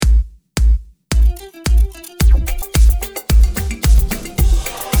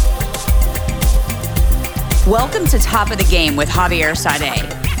Welcome to Top of the Game with Javier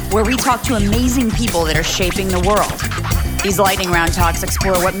Sade, where we talk to amazing people that are shaping the world. These lightning round talks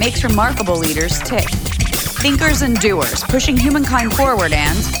explore what makes remarkable leaders tick. Thinkers and doers, pushing humankind forward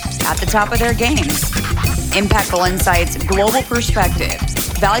and at the top of their games. Impactful insights, global perspective,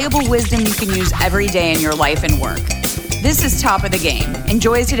 valuable wisdom you can use every day in your life and work. This is Top of the Game.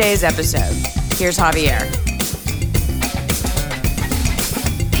 Enjoy today's episode. Here's Javier.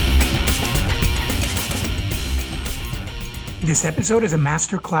 This episode is a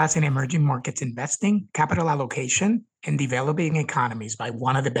masterclass in emerging markets investing, capital allocation, and developing economies by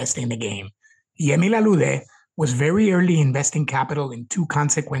one of the best in the game. Yemi Lalude was very early investing capital in two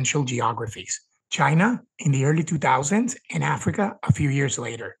consequential geographies, China in the early 2000s and Africa a few years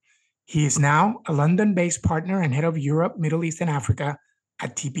later. He is now a London-based partner and head of Europe, Middle East, and Africa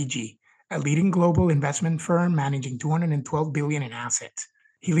at TPG, a leading global investment firm managing $212 billion in assets.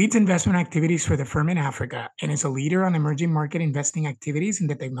 He leads investment activities for the firm in Africa and is a leader on emerging market investing activities in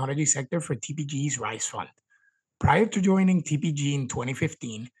the technology sector for TPG's Rise Fund. Prior to joining TPG in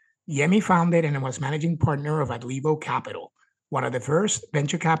 2015, Yemi founded and was managing partner of Adlivo Capital, one of the first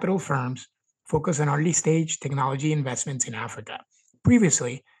venture capital firms focused on early-stage technology investments in Africa.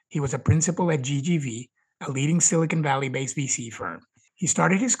 Previously, he was a principal at GGV, a leading Silicon Valley-based VC firm. He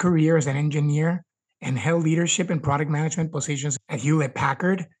started his career as an engineer and held leadership and product management positions at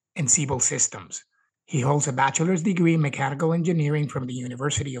Hewlett-Packard and Siebel Systems. He holds a bachelor's degree in mechanical engineering from the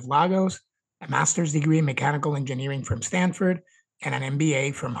University of Lagos, a master's degree in mechanical engineering from Stanford, and an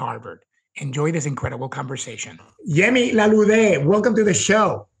MBA from Harvard. Enjoy this incredible conversation. Yemi Lalude, welcome to the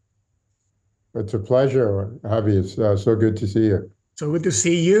show. It's a pleasure, Javi. It's so good to see you. So good to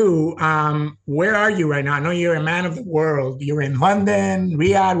see you. Where are you right now? I know you're a man of the world. You're in London,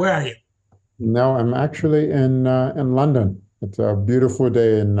 Riyadh. Where are you? No, I'm actually in London. It's a beautiful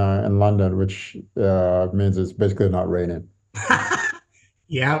day in London, which means it's basically not raining.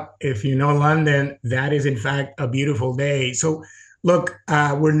 Yeah, if you know London, that is in fact a beautiful day. So look,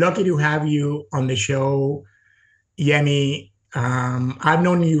 we're lucky to have you on the show, Yemi. I've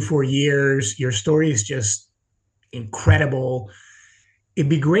known you for years. Your story is just incredible. It'd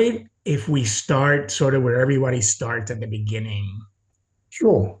be great if we start sort of where everybody starts at the beginning.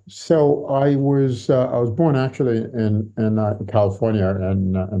 Sure. So I was born actually in California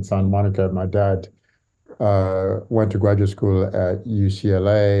in Santa Monica. My dad went to graduate school at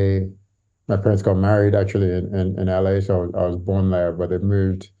UCLA. My parents got married actually in LA, so I was born there, but they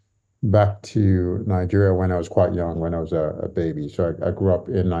moved back to Nigeria when I was quite young, when I was a baby. So I grew up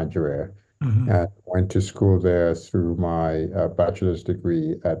in Nigeria and went to school there through my bachelor's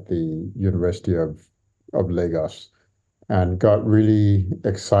degree at the University of Lagos, and got really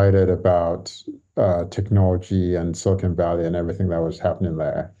excited about technology and Silicon Valley and everything that was happening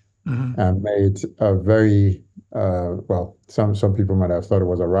there. And made a very, well, some people might have thought it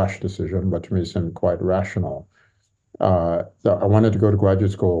was a rash decision, but to me it seemed quite rational. So I wanted to go to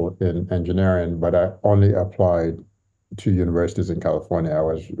graduate school in engineering, but I only applied to universities in California. I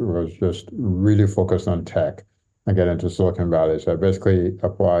was just really focused on tech and get into Silicon Valley. So I basically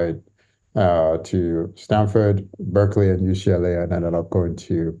applied to Stanford, Berkeley, and UCLA, and ended up going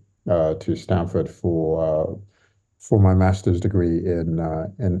to Stanford for my master's degree in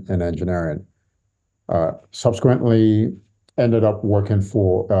engineering. Subsequently, ended up working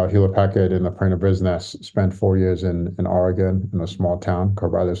for Hewlett-Packard in the printer business. Spent 4 years in Oregon, in a small town,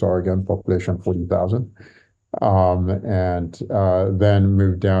 Corvallis, Oregon, population 40,000, and then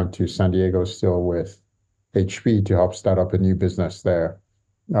moved down to San Diego, still with HP, to help start up a new business there.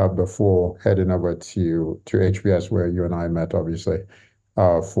 Before heading over to HBS, where you and I met, obviously,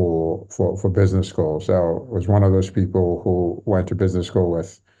 for business school. So I was one of those people who went to business school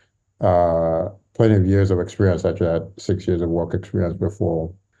with plenty of years of experience. Actually, I had 6 years of work experience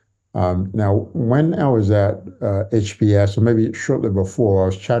before. Now, when I was at HBS, or maybe shortly before, I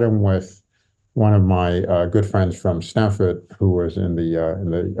was chatting with one of my good friends from Stanford, who was in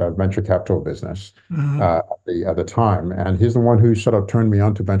the venture capital business at the time, and he's the one who sort of turned me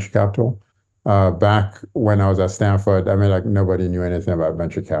on to venture capital. Back when I was at Stanford, I mean, like, nobody knew anything about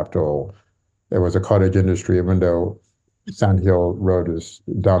venture capital. It was a cottage industry, even though Sand Hill Road is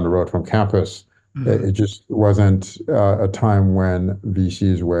down the road from campus. It just wasn't a time when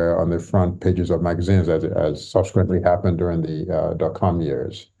VCs were on the front pages of magazines, as subsequently happened during the dot-com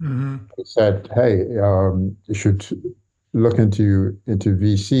years. He said, "Hey, you should look into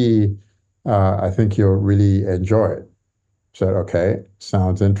VC. I think you'll really enjoy it." I said, "Okay,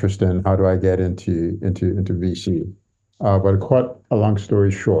 sounds interesting. How do I get into VC?" But cut a long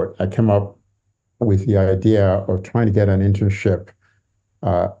story short, I came up with the idea of trying to get an internship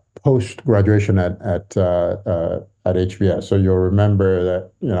post graduation at HBS. So you'll remember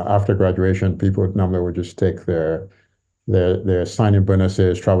that after graduation, people normally would just take their signing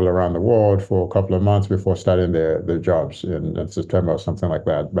bonuses, travel around the world for a couple of months before starting their jobs in September or something like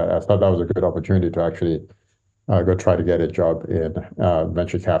that. But I thought that was a good opportunity to actually go try to get a job in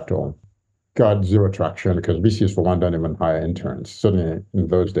venture capital. Got zero traction because VCs, for one, don't even hire interns. Certainly in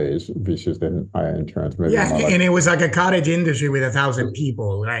those days, VCs didn't hire interns. Maybe Yeah, and it was like a cottage industry with 1,000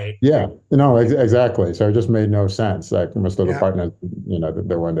 people, right? yeah, exactly. So it just made no sense. Like most of the partners,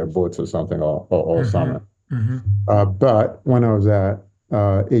 they were in their boats or something all summer. But when I was at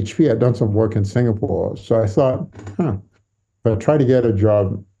HP, I'd done some work in Singapore. So I thought, if I try to get a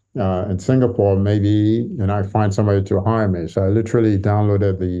job in Singapore, maybe I find somebody to hire me. So I literally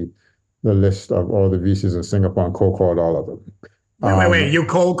downloaded the list of all the VCs in Singapore and cold called all of them. Wait. You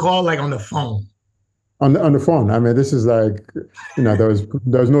cold call like on the phone? On the phone. I mean, this is like, there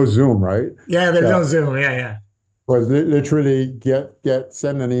was no Zoom, right? Yeah, there's no Zoom. Yeah. Was literally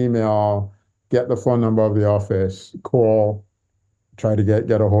send an email, get the phone number of the office, call, try to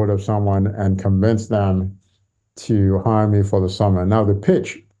get a hold of someone and convince them to hire me for the summer. Now the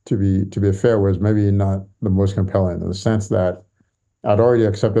pitch, to be fair, was maybe not the most compelling in the sense that I'd already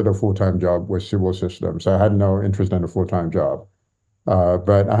accepted a full-time job with Civil Systems. So I had no interest in a full-time job.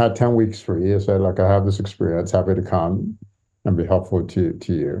 But I had 10 weeks free. I said, look, I have this experience, happy to come and be helpful to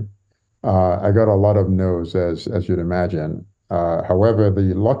you. I got a lot of no's, as you'd imagine. However,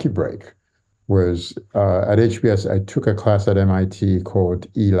 the lucky break was at HBS, I took a class at MIT called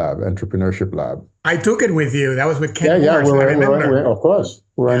E-Lab, Entrepreneurship Lab. I took it with you. That was with Ken Morris, I remember. Of course.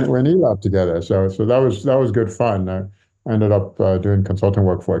 We're in E-Lab together. So that was good fun. I ended up doing consulting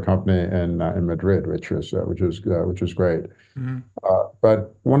work for a company in Madrid, which was great.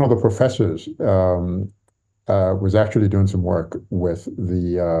 But one of the professors was actually doing some work with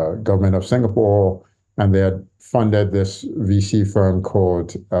the government of Singapore, and they had funded this VC firm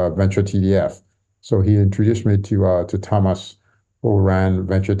called Venture TDF. So he introduced me to Thomas, who ran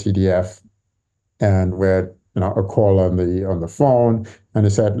Venture TDF, and we had a call on the phone, and he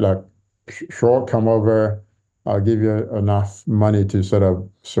said, "Look, sure, come over. I'll give you enough money to sort of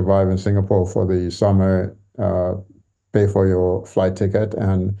survive in Singapore for the summer, pay for your flight ticket."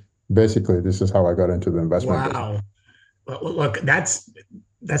 And basically, this is how I got into the investment business. Wow. Well, look, that's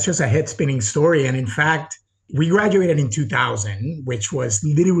just a head-spinning story. And in fact, we graduated in 2000, which was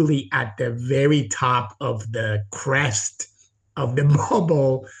literally at the very top of the crest of the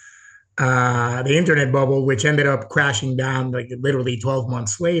bubble, the internet bubble, which ended up crashing down like literally 12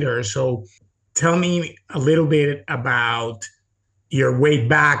 months later. So tell me a little bit about your way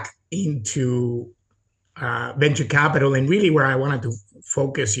back into venture capital, and really where I wanted to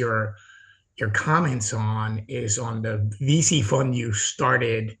focus your comments on is on the VC fund you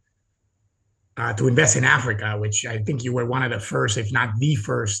started to invest in Africa, which I think you were one of the first, if not the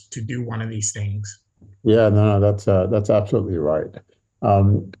first, to do one of these things. Yeah, no, that's absolutely right.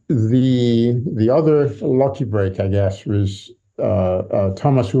 The other lucky break, I guess, was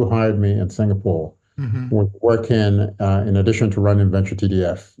Thomas, who hired me in Singapore, was working in addition to running Venture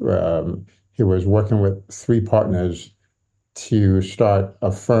TDF. He was working with 3 partners to start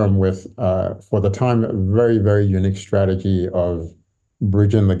a firm with, for the time, a very, very unique strategy of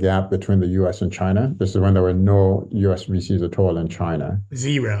bridging the gap between the US and China. This is when there were no US VCs at all in China.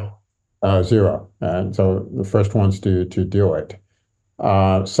 Zero. And so the first ones to do it.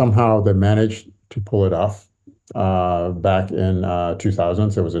 Somehow they managed to pull it off back in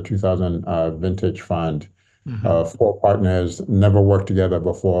 2000. So it was a 2000 vintage fund. 4 partners, never worked together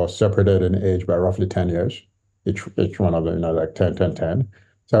before, separated in age by roughly 10 years. Each one of them, like 10, 10, 10.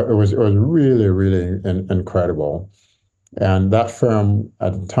 So it was really, really incredible. And that firm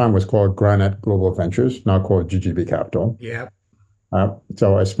at the time was called Granite Global Ventures, now called GGB Capital. Yeah.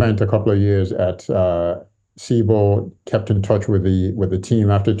 So I spent a couple of years at Siebel, kept in touch with the team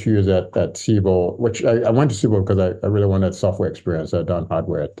after 2 years at Siebel, which I went to Siebel because I really wanted software experience. I'd done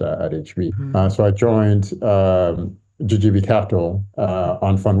hardware at HP. So I joined GGB Capital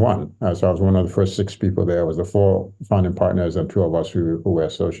on Fund 1. So I was one of the first 6 people there. It was the 4 founding partners and 2 of us who were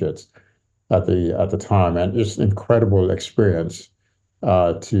associates at the time. And just incredible experience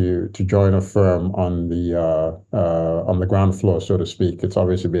to join a firm on the ground floor, so to speak. It's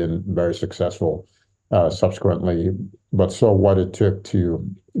obviously been very successful subsequently, but saw what it took to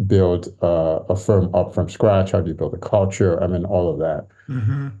build a firm up from scratch. How do you build a culture? I mean, all of that.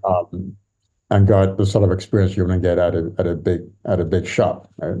 and got the sort of experience you wouldn't get at a big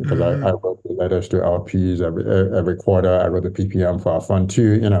shop, right? Because I Hmm. wrote the letters to LPs every quarter. I wrote the PPM for our fund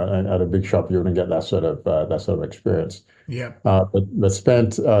too. At a big shop, you wouldn't get that sort of experience. Yeah. But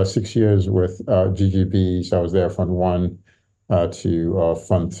spent 6 years with GGB. So I was there fund one to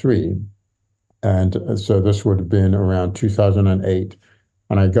fund three. And so this would have been around 2008.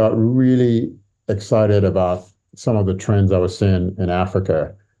 And I got really excited about some of the trends I was seeing in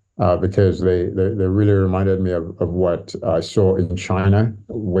Africa because they really reminded me of what I saw in China,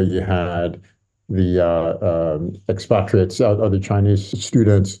 where you had the expatriates or the Chinese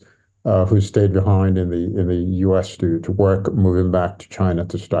students who stayed behind in the US to work, moving back to China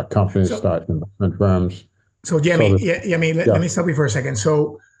to start companies, So, start investment firms. so So Yemi, yeah, Yemi, let yeah, me stop you for a second.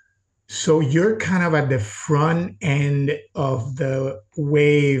 So you're kind of at the front end of the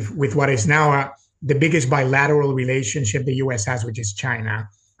wave with what is now the biggest bilateral relationship the US has, which is China.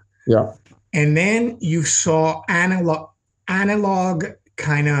 yeah. And then you saw analog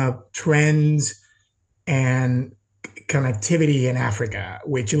kind of trends and connectivity in Africa,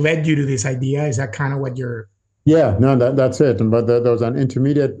 which led you to this idea. Is that kind of what you're? Yeah, no, that's it. But there was an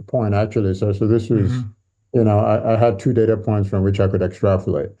intermediate point actually. So this was, Mhm. I had two data points from which I could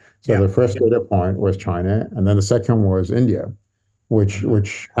extrapolate. So Yeah. the first data point was China, and then the second was India, Mhm.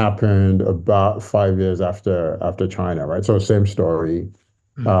 which happened about 5 years after China, right? So same story.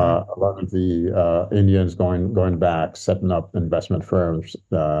 Mhm. A lot of the Indians going back, setting up investment firms,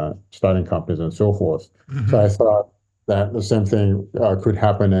 starting companies, and so forth. So I Mhm. thought that the same thing could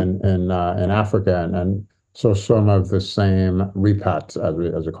happen in Africa, and so some of the same repats as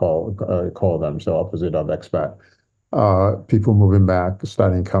we call them, so opposite of expat, people moving back,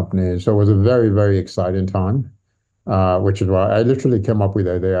 starting companies. So it was a very, very exciting time, which is why I literally came up with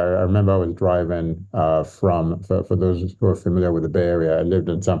the idea. I remember I was driving for those who are familiar with the Bay Area, I lived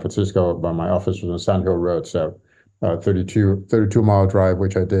in San Francisco, but my office was on Sand Hill Road. So 32-mile drive,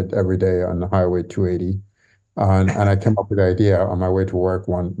 which I did every day on the Highway 280. And I came up with the idea on my way to work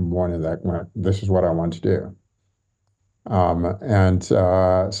one morning that this is what I want to do.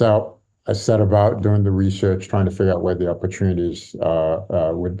 So I set about doing the research, trying to figure out where the opportunities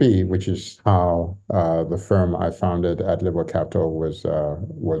would be, which is how the firm I founded at Liberal Capital was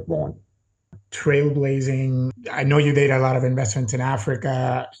born. Trailblazing. I know you did a lot of investments in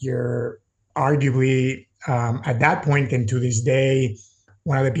Africa. You're arguably, at that point and to this day,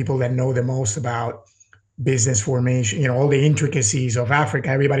 one of the people that know the most about business formation, all the intricacies of Africa.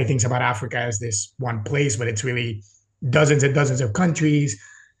 Everybody thinks about Africa as this one place, but it's really dozens and dozens of countries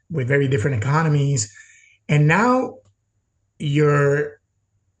with very different economies. And now you're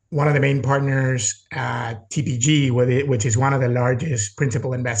one of the main partners at TPG, which is one of the largest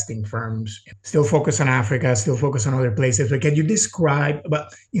principal investing firms. Still focused on Africa, still focused on other places. But can you describe,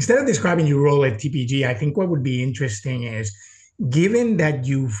 but instead of describing your role at TPG, I think what would be interesting is given that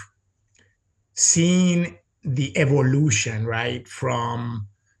you've seen the evolution, right, from,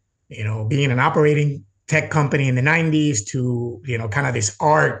 being an operating tech company in the 90s to, kind of this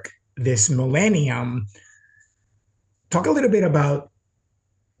arc, this millennium, talk a little bit about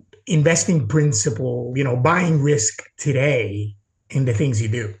investing principle, buying risk today in the things you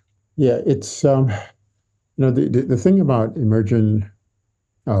do. Yeah, it's the thing about emerging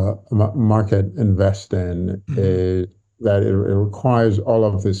market investing Mm-hmm. is that it requires all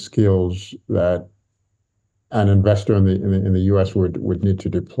of the skills that an investor in the US would need to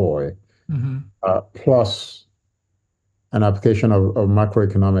deploy, Mm-hmm. plus an application of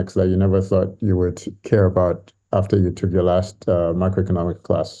macroeconomics that you never thought you would care about after you took your last macroeconomic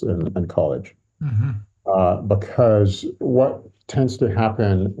class in college. Mm-hmm. Because what tends to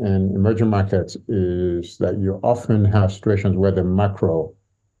happen in emerging markets is that you often have situations where the macro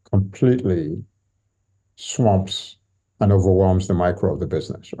completely swamps and overwhelms the micro of the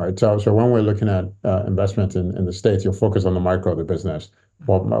business, right? So when we're looking at investment in the States, you'll focus on the micro of the business.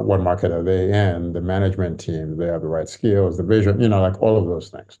 What market are they in? The management team, they have the right skills, the vision, like all of those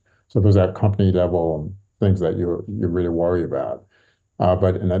things. So those are company level things that you really worry about.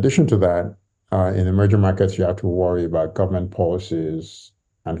 But in addition to that, in emerging markets, you have to worry about government policies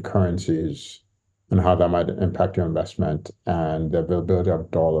and currencies and how that might impact your investment and the availability of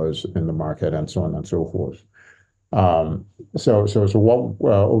dollars in the market and so on and so forth. So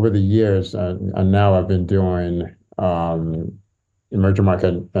what over the years and now I've been doing emerging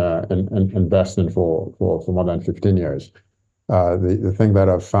market investing for more than 15 years. The thing that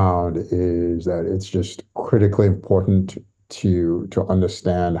I've found is that it's just critically important to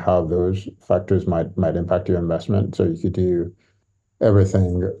understand how those factors might impact your investment. So you could do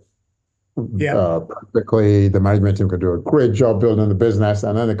everything Yeah. Perfectly. The management team can do a great job building the business,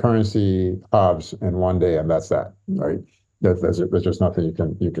 and then the currency halves in one day, and that's that, right? There's just nothing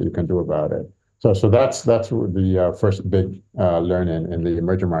you can do about it. So that's the first big learning in the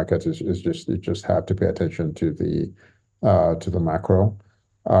emerging markets is just you just have to pay attention to the macro.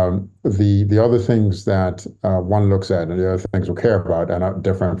 The other things that one looks at and the other things we care about are not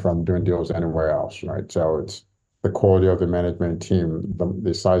different from doing deals anywhere else, right? So it's the quality of the management team,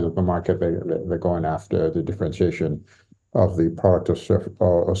 the size of the market they're going after, the differentiation of the product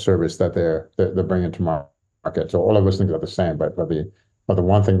or service that they're bringing to market. So all of those things are the same, but the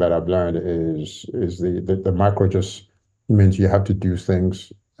one thing that I've learned is the micro just means you have to do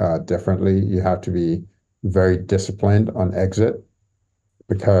things differently. You have to be very disciplined on exit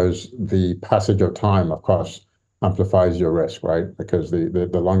because the passage of time, of course, amplifies your risk, right? Because the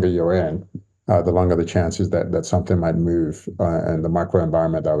longer you're in, the longer the chances that something might move in the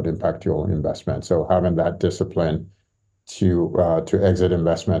microenvironment that would impact your investment. So having that discipline to exit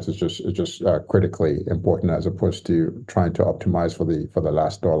investments is just critically important as opposed to trying to optimize for the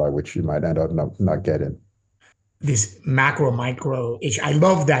last dollar, which you might end up not getting. This macro micro issue. I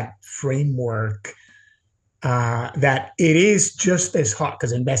love that framework. That it is just as hard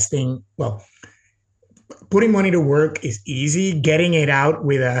because investing, well, putting money to work is easy. Getting it out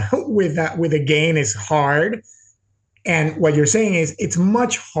with a with a gain is hard. And what you're saying is it's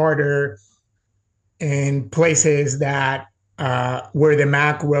much harder in places that where the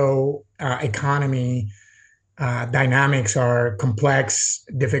macro economy dynamics are complex,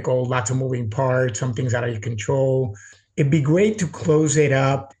 difficult, lots of moving parts, some things out of your control. It'd be great to close it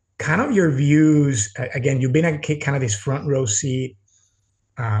up. Kind of your views. Again, you've been at kind of this front row seat.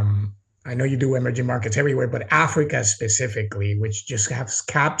 Um, I know you do emerging markets everywhere, but Africa specifically, which just has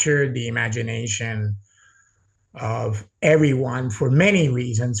captured the imagination of everyone for many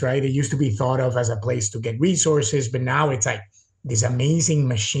reasons, right? It used to be thought of as a place to get resources, but now it's like this amazing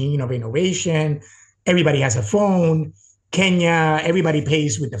machine of innovation. Everybody has a phone. Kenya, everybody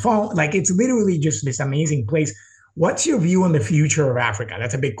pays with the phone. Like it's literally just this amazing place. What's your view on the future of Africa?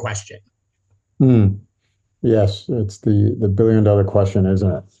 That's a big question. Hmm. Yes, it's the billion-dollar question, isn't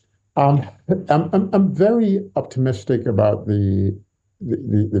it? Um, I'm very optimistic about the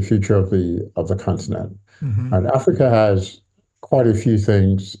future of the continent. Mm-hmm. And Africa has quite a few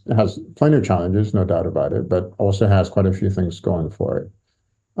things, it has plenty of challenges, no doubt about it, but also has quite a few things going for it.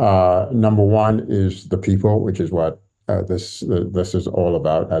 Number one is the people, which is what this is all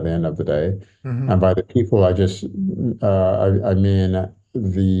about at the end of the day. And Mm-hmm. by the people, I mean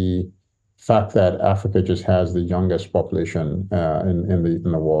the fact that Africa just has the youngest population in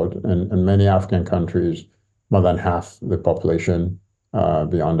the world. In many African countries, more than half the population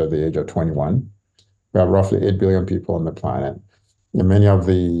be under the age of 21. We have roughly 8 billion people on the planet. In many of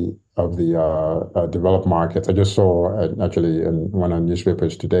the developed markets, I just saw actually in one of the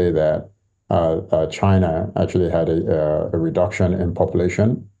newspapers today that China actually had a reduction in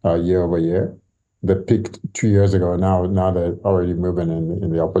population year over year. They peaked 2 years ago. Now they're already moving in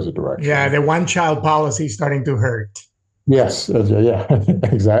the opposite Yeah, direction. the one child policy is starting to hurt. Yes, yeah,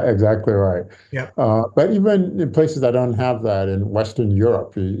 exactly right. Yep. But even in places that don't have that, in Western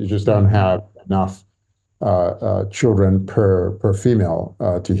Europe, you just don't Mm-hmm. have enough children per female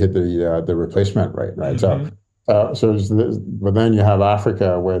to hit the replacement rate, right? So, Mm-hmm. but then you have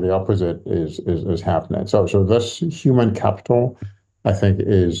Africa where the opposite is happening. So this human capital, I think,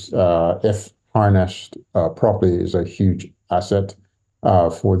 is if harnessed properly, is a huge asset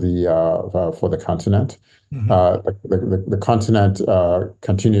for the continent. Mm-hmm. The continent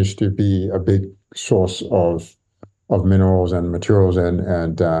continues to be a big source of minerals and materials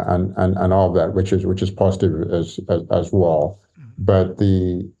and all of that, which is positive as well. But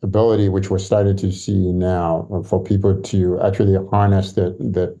the ability, which we're starting to see now, for people to actually harness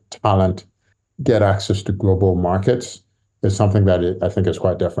the talent, get access to global markets, is something that I think is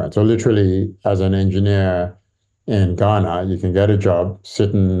quite different. So literally, as an engineer in Ghana, you can get a job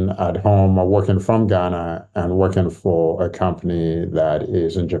sitting at home or working from Ghana and working for a company that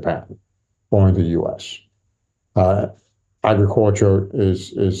is in Japan or in the US. Uh, Agriculture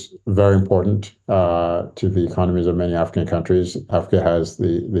is very important to the economies of many African countries. Africa has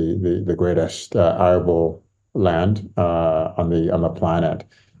the greatest arable land on the planet.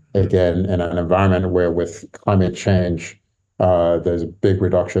 Again, in an environment where with climate change, there's a big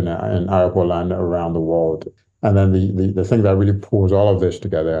reduction in arable land around the world. And then the thing that really pulls all of this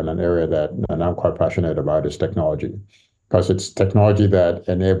together in an area that and I'm quite passionate about is technology, because it's technology that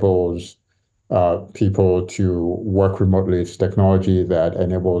enables people to work remotely. It's technology that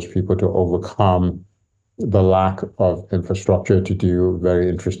enables people to overcome the lack of infrastructure to do very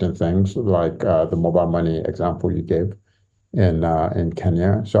interesting things like the mobile money example you gave in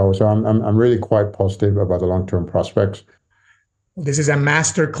Kenya. So I'm really quite positive about the long-term prospects. This is a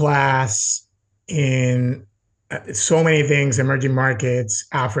masterclass in so many things, emerging markets,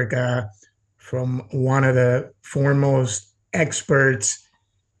 Africa, from one of the foremost experts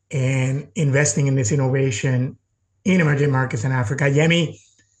in investing in this innovation in emerging markets in Africa. Yemi,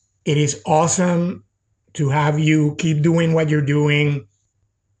 it is awesome to have you. Keep doing what you're doing.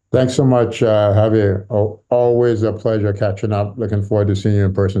 Thanks so much, Javier. Always a pleasure catching up. Looking forward to seeing you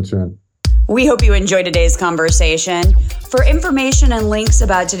in person soon. We hope you enjoyed today's conversation. For information and links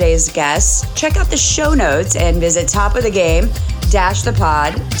about today's guests, check out the show notes and visit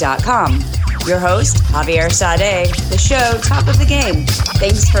topofthegame-thepod.com. Your host, Javier Sade, the show Top of the Game.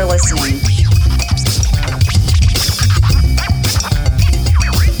 Thanks for listening.